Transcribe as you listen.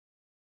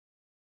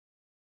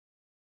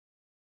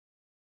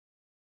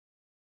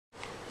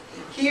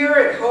Here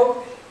at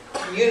Hope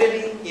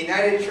Community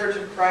United Church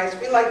of Christ,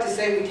 we like to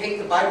say we take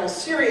the Bible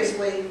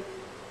seriously,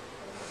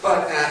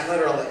 but not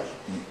literally.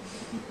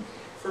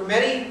 For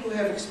many who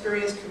have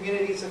experienced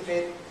communities of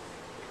faith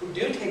who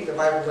do take the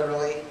Bible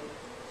literally,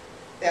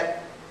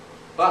 that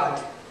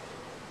 "but"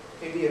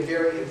 may be a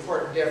very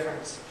important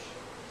difference.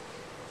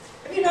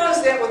 Have you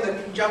noticed that when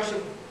the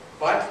conjunction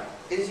 "but"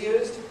 is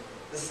used,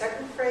 the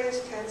second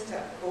phrase tends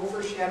to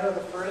overshadow the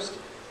first?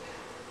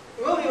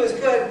 The movie was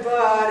good,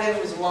 but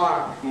it was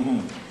long.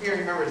 You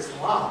remember it's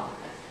long.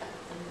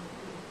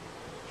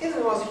 He's the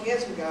most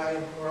handsome guy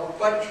in the world,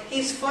 but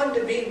he's fun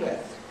to be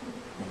with.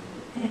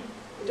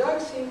 The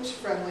dog seems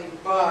friendly,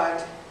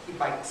 but he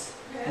bites.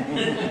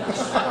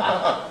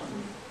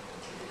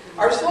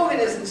 Our slogan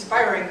is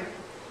inspiring,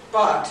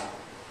 but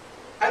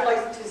I'd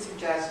like to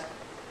suggest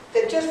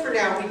that just for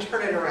now we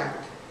turn it around.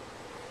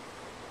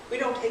 We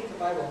don't take the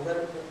Bible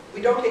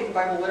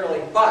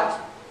literally,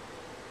 but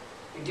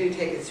we do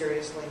take it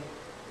seriously.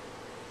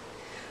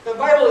 The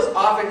Bible is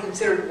often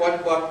considered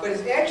one book, but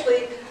it's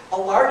actually a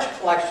large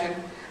collection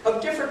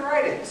of different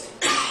writings.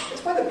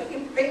 That's why the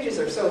pages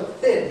are so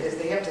thin, because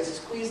they have to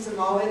squeeze them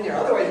all in there.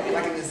 Otherwise, it'd be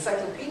like an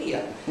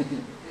encyclopedia.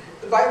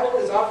 The Bible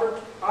is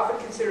often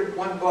considered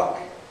one book,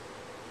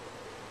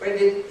 but it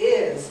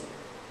is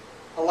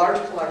a large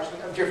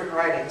collection of different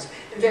writings.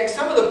 In fact,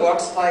 some of the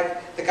books,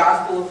 like the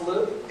Gospel of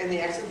Luke and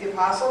the Acts of the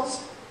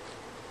Apostles,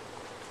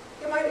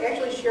 they might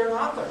actually share an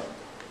author.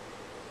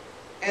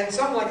 And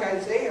some, like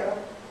Isaiah,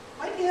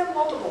 might have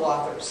multiple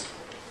authors.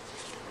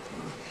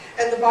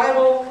 And the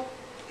Bible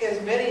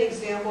has many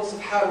examples of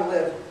how to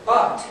live,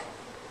 but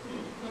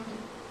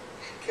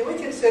can we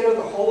consider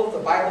the whole of the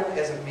Bible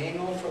as a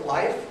manual for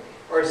life?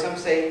 Or as some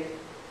say,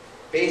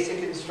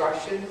 basic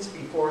instructions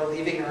before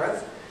leaving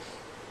Earth?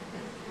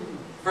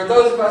 For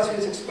those of us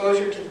whose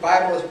exposure to the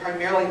Bible is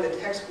primarily the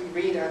text we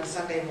read on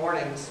Sunday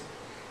mornings,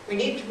 we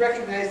need to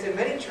recognize that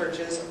many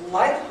churches,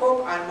 like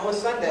Hope on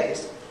most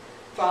Sundays,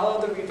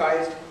 follow the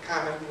Revised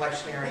Common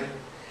Lectionary.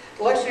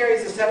 The lectionary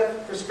is a set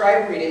of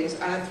prescribed readings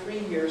on a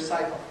 3-year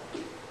cycle.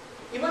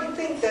 You might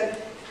think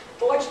that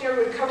the lectionary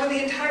would cover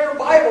the entire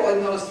Bible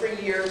in those 3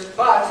 years,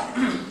 but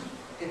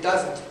it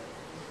doesn't.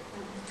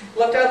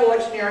 Left out of the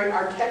lectionary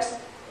are texts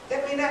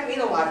that may not mean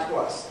a lot to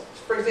us.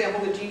 For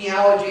example, the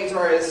genealogies,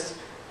 or as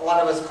a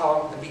lot of us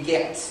call them, the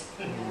begats.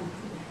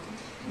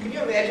 Can you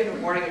imagine a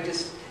morning of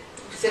just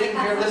sitting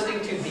here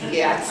listening to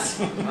begats?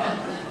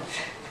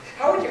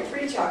 How would you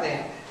preach on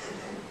that?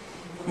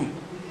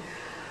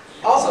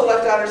 Also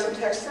left out are some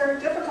texts that are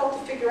difficult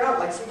to figure out,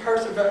 like some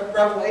parts of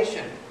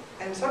Revelation.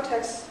 And some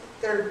texts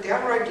that are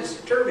downright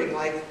disturbing,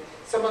 like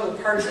some of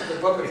the parts of the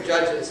book of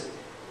Judges.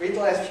 Read the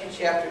last few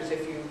chapters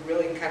if you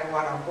really kind of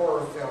want a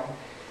horror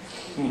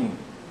film.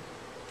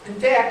 In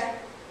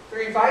fact, the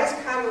Revised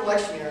Common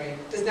Lectionary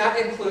does not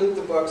include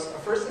the books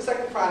of 1st and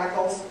 2nd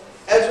Chronicles,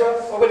 Ezra,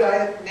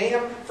 Obadiah,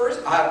 Nahum,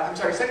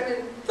 2nd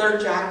and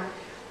 3rd John,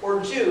 or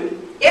Jude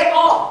at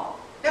all.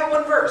 Not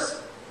one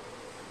verse.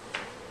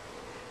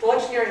 The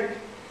lectionary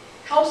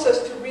helps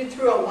us to read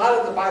through a lot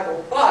of the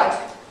Bible,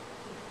 but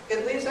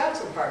it leaves out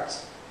some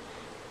parts.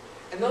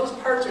 And those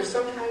parts are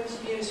sometimes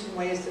used in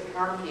ways that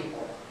harm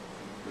people.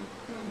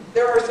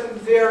 There are some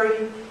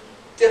very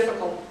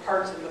difficult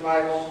parts in the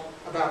Bible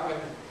about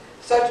women,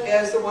 such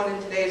as the one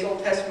in today's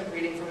Old Testament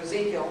reading from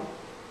Ezekiel,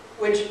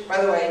 which, by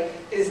the way,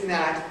 is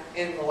not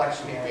in the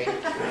lectionary.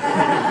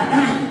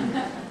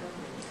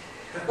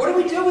 What do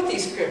we do with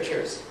these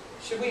scriptures?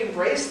 Should we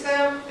embrace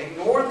them,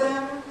 ignore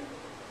them,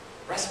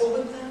 wrestle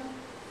with them?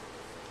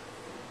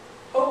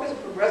 Hope is a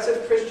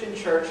progressive Christian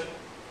church,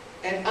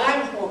 and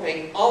I'm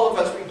hoping all of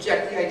us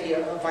reject the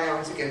idea of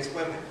violence against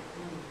women.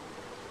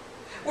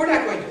 We're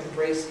not going to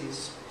embrace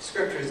these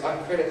scriptures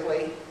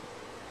uncritically,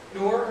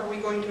 nor are we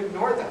going to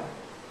ignore them.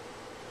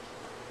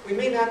 We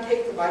may not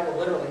take the Bible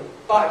literally,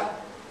 but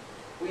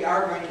we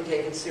are going to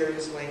take it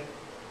seriously.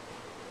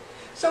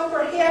 So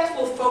perhaps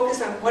we'll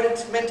focus on what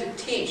it's meant to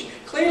teach.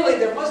 Clearly,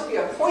 there must be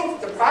a point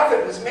that the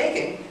prophet was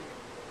making.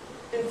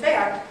 In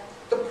fact,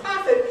 the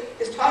prophet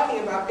is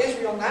talking about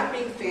Israel not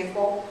being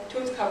faithful to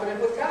its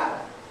covenant with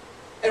God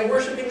and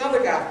worshiping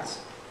other gods.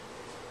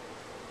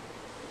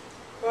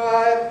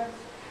 But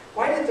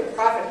why did the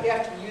prophet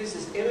have to use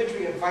this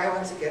imagery of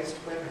violence against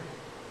women?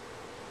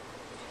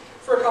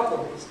 For a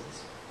couple of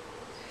reasons.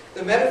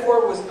 The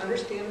metaphor was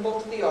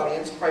understandable to the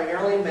audience,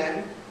 primarily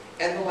men,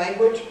 and the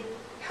language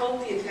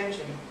held the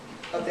attention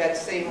of that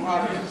same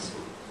audience.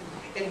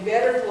 In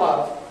Battered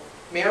Love,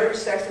 Marriage,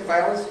 Sex, and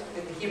Violence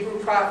in the Hebrew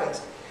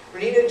Prophets,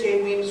 Renita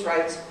J. Weems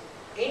writes,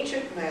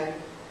 ancient men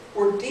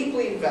were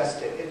deeply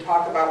invested in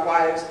talk about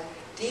wives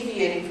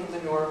deviating from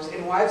the norms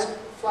and wives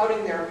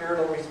flouting their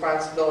marital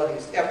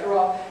responsibilities. After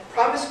all,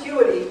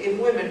 promiscuity in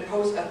women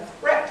posed a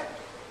threat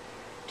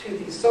to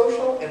the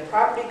social and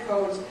property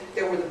codes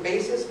that were the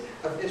basis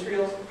of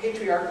Israel's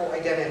patriarchal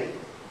identity.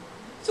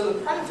 So the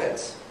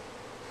prophets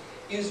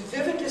used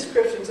vivid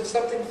descriptions of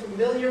something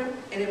familiar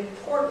and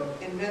important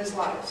in men's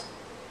lives.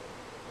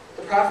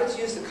 The prophets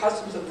used the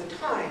customs of the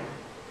time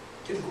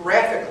to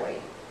graphically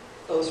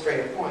illustrate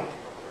a point.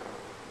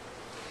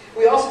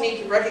 We also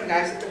need to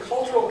recognize that the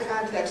cultural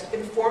context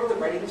informed the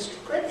writing of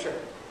Scripture,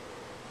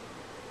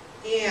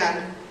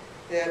 and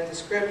that the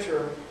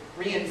Scripture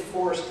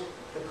reinforced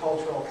the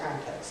cultural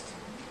context.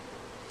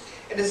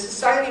 In a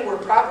society where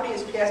property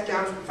is passed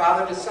down from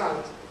father to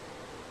son,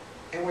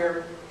 and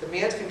where the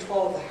man's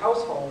control of the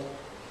household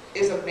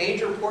is a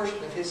major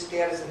portion of his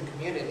status in the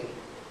community,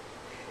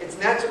 it's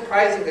not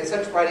surprising that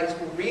such writings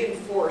will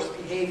reinforce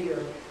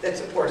behavior that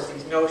supports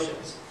these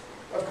notions.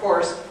 Of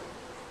course,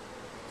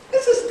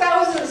 this is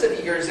thousands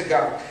of years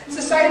ago.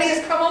 Society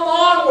has come a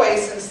long way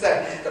since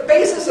then. The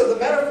basis of the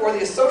metaphor,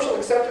 the social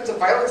acceptance of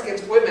violence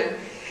against women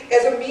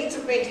as a means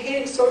of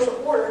maintaining social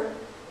order,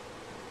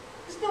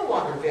 is no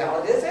longer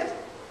valid, is it?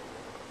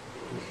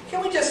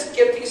 Can we just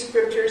skip these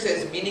scriptures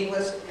as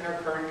meaningless in our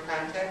current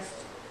context?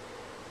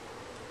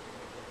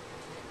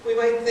 We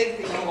might think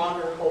they no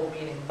longer hold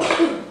meaning,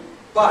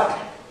 but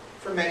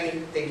for many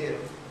they do.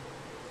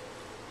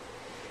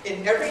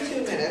 In Every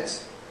 2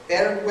 Minutes,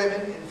 Battered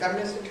Women in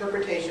Feminist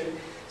Interpretation,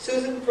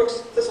 Susan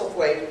Brooks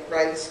Thistlethwaite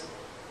writes,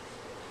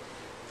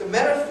 "The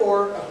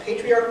metaphor of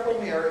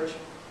patriarchal marriage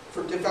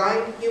for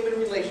divine human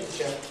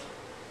relationship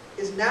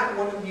is not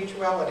one of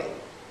mutuality.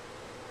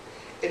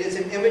 It is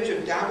an image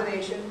of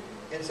domination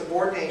and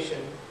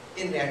subordination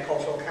in that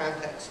cultural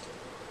context.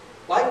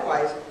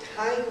 Likewise,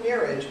 tying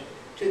marriage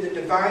to the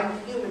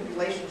divine human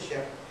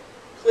relationship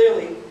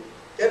clearly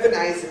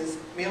divinizes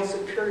male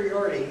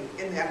superiority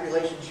in that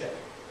relationship."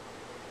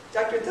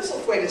 Dr.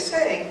 Thistlethwaite is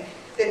saying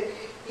that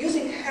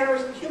using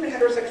human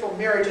heterosexual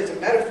marriage as a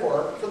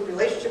metaphor for the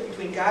relationship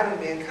between God and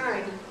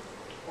mankind,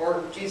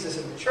 or Jesus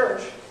and the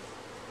church,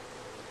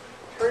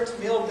 turns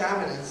male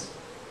dominance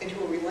into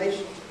a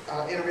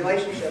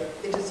relationship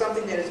into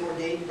something that is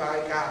ordained by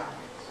God.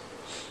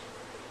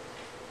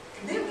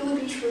 Can that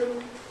really be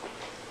true?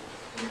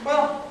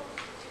 Well,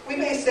 we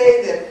may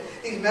say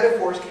that these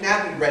metaphors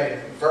cannot be read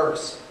in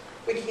reverse.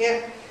 We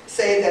can't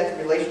say that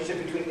the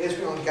relationship between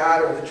Israel and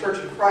God or the church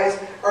and Christ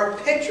are a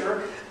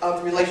picture of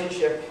the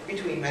relationship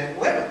between men and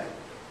women.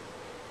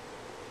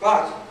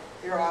 But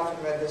they're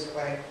often read this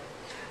way.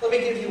 Let me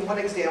give you one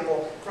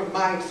example from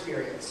my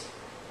experience.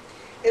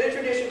 In a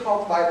tradition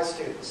called Bible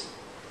Students,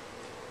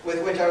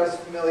 with which I was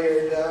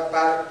familiar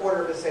about a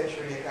quarter of a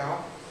century ago,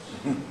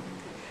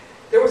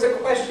 there was a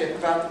question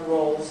about the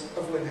roles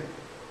of women.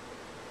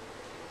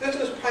 This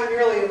was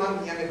primarily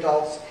among young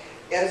adults,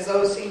 as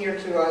those senior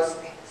to us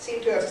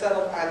seem to have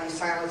settled on the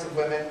silence of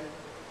women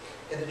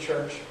in the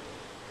church,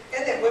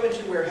 and that women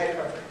should wear head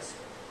coverings.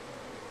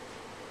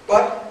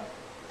 But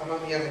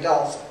among young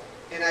adults,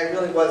 and I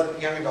really was a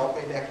young adult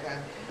way back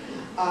then,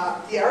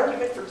 the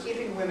argument for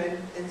keeping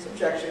women in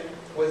subjection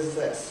was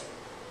this: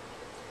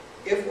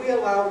 if we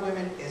allow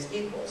women as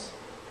equals,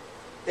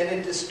 then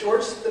it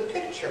distorts the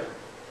picture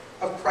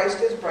of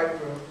Christ as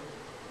bridegroom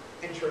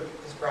and church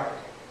as bride.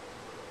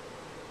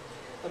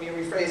 Let me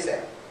rephrase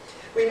that.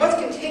 We must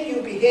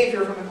continue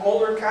behavior from an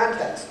older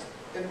context,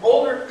 an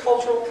older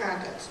cultural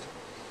context,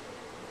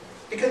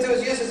 because it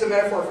was used as a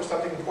metaphor for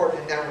something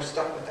important, and now we're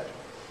stuck with it.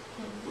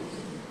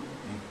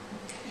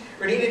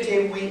 Renita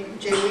J.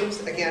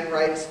 Weems again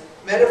writes,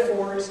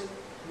 "Metaphors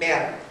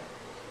matter,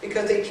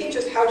 because they teach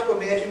us how to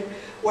imagine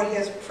what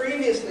has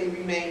previously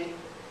remained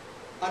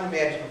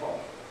unimaginable."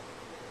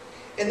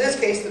 In this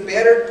case, the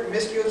battered,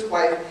 promiscuous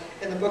wife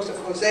in the books of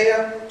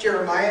Hosea,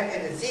 Jeremiah,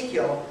 and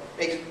Ezekiel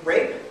makes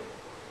rape,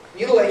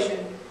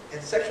 mutilation,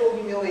 and sexual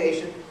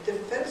humiliation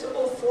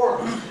defensible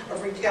forms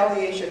of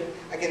retaliation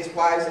against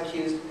wives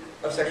accused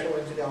of sexual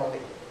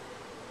infidelity.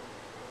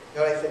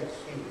 Note I said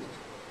accused.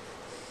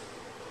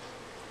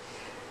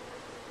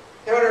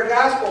 Now in our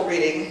gospel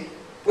reading,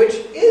 which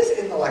is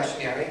in the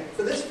lectionary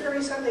for this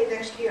very Sunday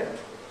next year,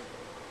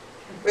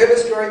 we have a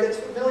story that's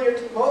familiar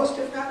to most,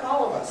 if not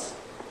all of us,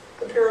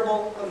 the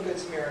parable of the Good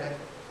Samaritan.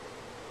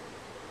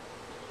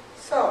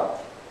 So,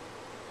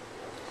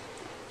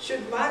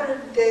 should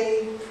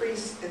modern-day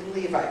priests and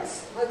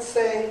Levites, let's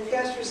say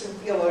pastors and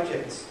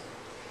theologians,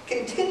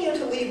 continue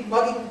to leave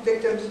mugging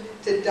victims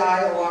to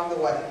die along the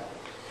way,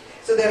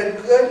 so that a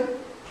good,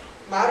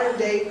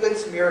 modern-day Good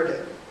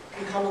Samaritan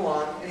can come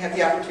along and have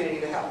the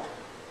opportunity to help?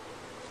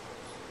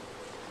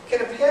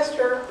 Can a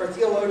pastor or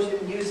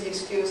theologian use the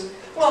excuse,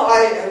 well,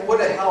 I would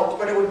have helped,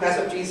 but it would mess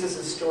up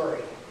Jesus'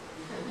 story?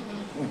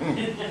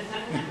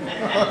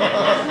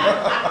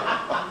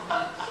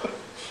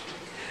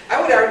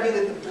 I would argue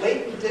that the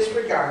blatant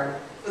disregard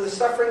for the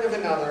suffering of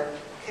another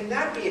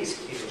cannot be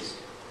excused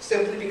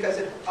simply because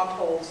it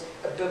upholds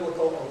a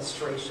biblical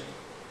illustration.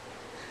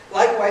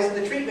 Likewise,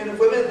 in the treatment of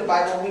women in the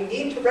Bible, we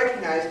need to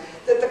recognize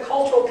that the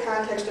cultural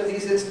context of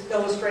these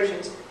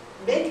illustrations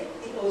make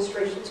the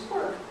illustrations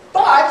work.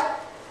 But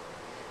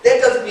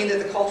that doesn't mean that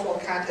the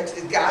cultural context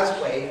is God's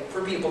way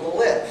for people to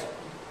live.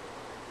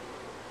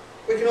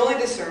 We can only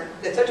discern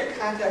that such a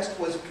context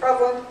was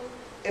prevalent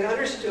and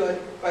understood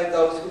by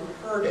those who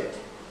heard it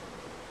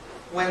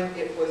when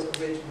it was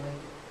originally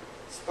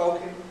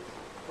spoken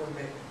or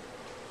written.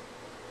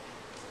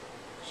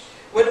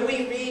 When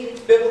we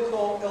read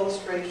biblical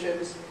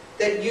illustrations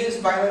that use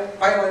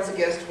violence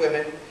against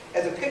women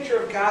as a picture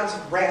of God's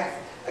wrath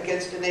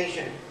against a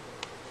nation.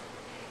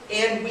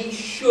 And we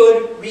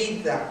should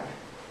read them.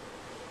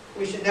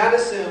 We should not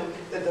assume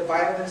that the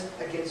violence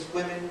against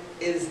women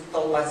is the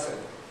lesson.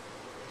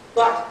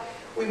 But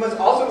we must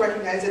also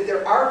recognize that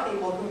there are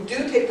people who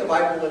do take the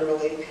Bible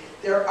literally.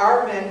 There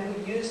are men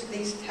who use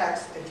these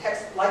texts and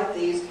texts like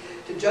these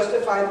to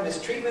justify the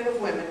mistreatment of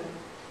women.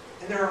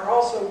 And there are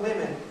also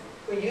women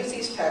who use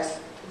these texts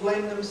to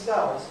blame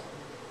themselves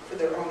for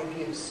their own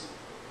abuse.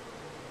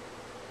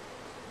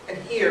 And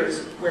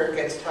here's where it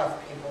gets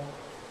tough, people.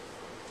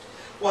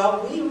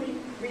 While we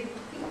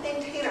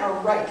maintain our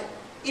right,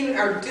 even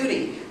our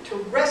duty, to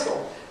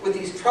wrestle with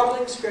these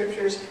troubling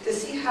scriptures, to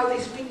see how they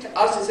speak to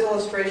us as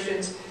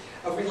illustrations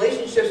of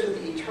relationships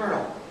with the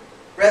eternal,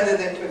 rather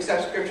than to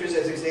accept scriptures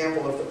as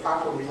example of the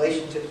proper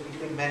relationships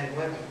between men and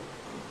women.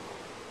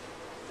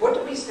 What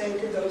do we say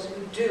to those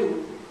who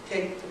do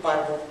take the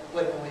Bible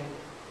literally?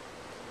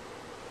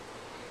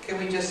 Can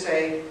we just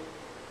say,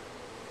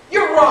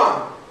 "You're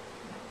wrong,"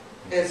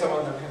 as some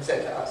of them have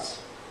said to us?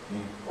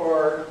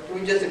 Or do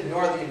we just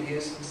ignore the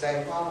abuse and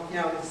say, well,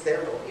 it's their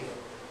belief?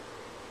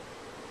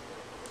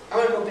 I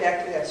want to go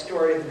back to that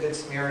story of the Good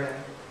Samaritan.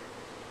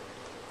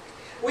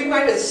 We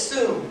might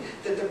assume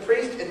that the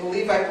priest and the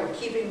Levite were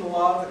keeping the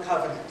law of the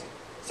covenant.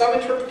 Some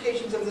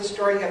interpretations of the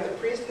story have the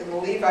priest and the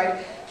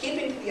Levite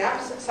keeping to the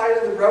opposite side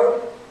of the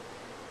road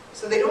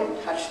so they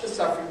don't touch the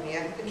suffering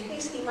man in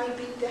case he might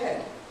be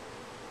dead.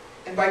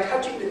 And by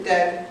touching the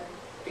dead,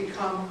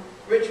 become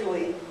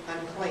ritually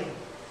unclean.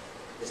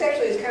 This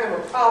actually is kind of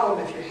a problem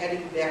if you're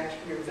heading back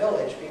to your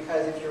village,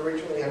 because if you're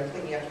ritually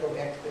unclean, you have to go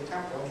back to the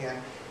temple again.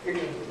 You're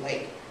going to be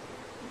late.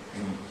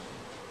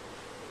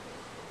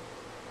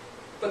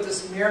 But the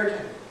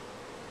Samaritan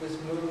was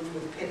moved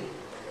with pity.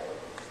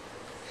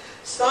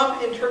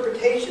 Some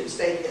interpretations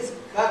say his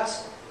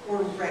guts were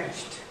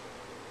wrenched,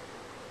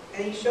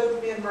 and he showed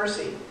the man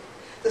mercy.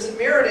 The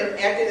Samaritan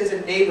acted as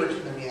a neighbor to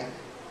the man.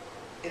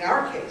 In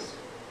our case,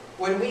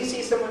 when we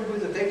see someone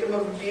who's a victim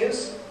of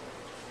abuse,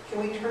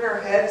 can we turn our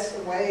heads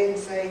away and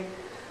say,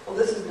 well,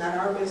 this is not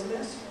our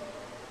business?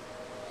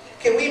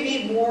 Can we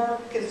be more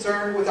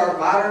concerned with our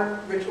modern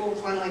ritual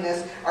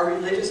cleanliness, our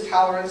religious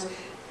tolerance,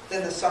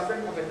 than the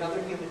suffering of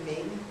another human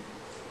being?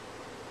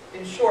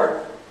 In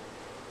short,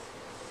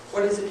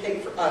 what does it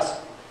take for us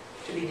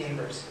to be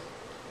neighbors?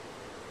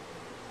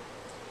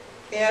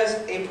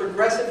 As a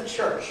progressive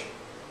church,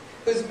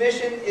 whose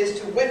mission is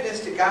to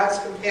witness to God's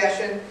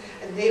compassion,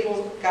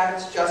 enable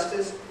God's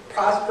justice,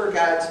 prosper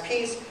God's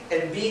peace,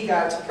 and be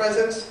God's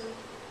presence,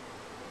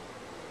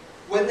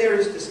 when there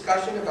is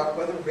discussion about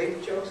whether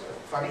rape jokes are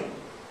funny,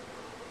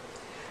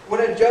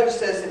 when a judge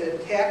says that an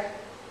attack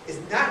is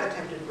not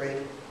attempted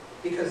rape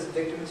because the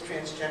victim is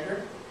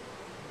transgender,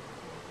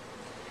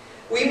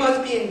 we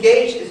must be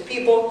engaged as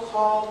people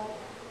called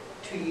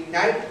to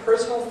unite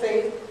personal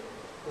faith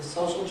with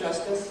social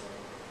justice,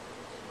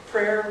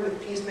 prayer with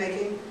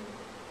peacemaking,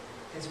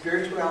 and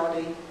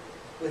spirituality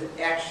with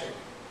action.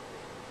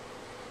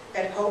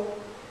 At Hope,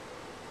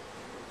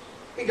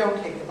 we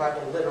don't take the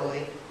Bible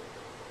literally,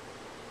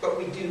 but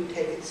we do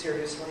take it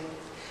seriously.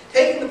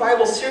 Taking the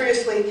Bible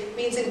seriously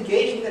means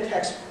engaging the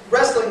text,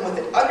 wrestling with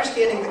it,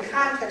 understanding the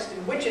context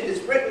in which it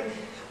is written,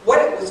 what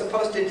it was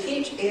supposed to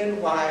teach,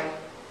 and why.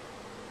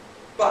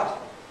 But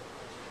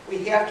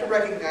we have to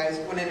recognize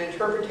when an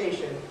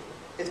interpretation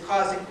is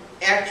causing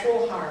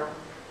actual harm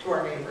to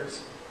our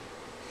neighbors.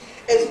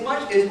 As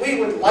much as we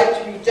would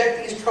like to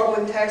reject these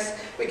troubling texts,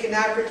 we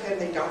cannot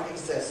pretend they don't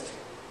exist.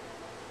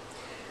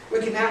 We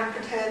cannot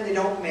pretend they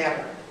don't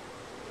matter.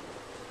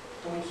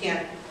 And we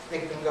can't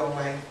make them go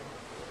away.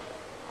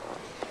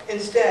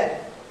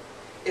 Instead,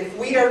 if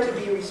we are to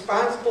be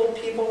responsible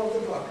people of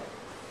the book,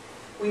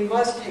 we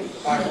must take the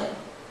Bible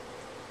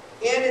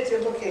and its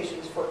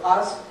implications for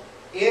us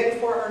and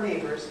for our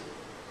neighbors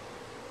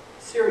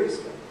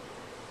seriously,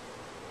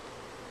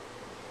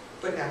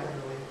 but not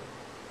literally.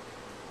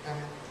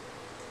 Amen.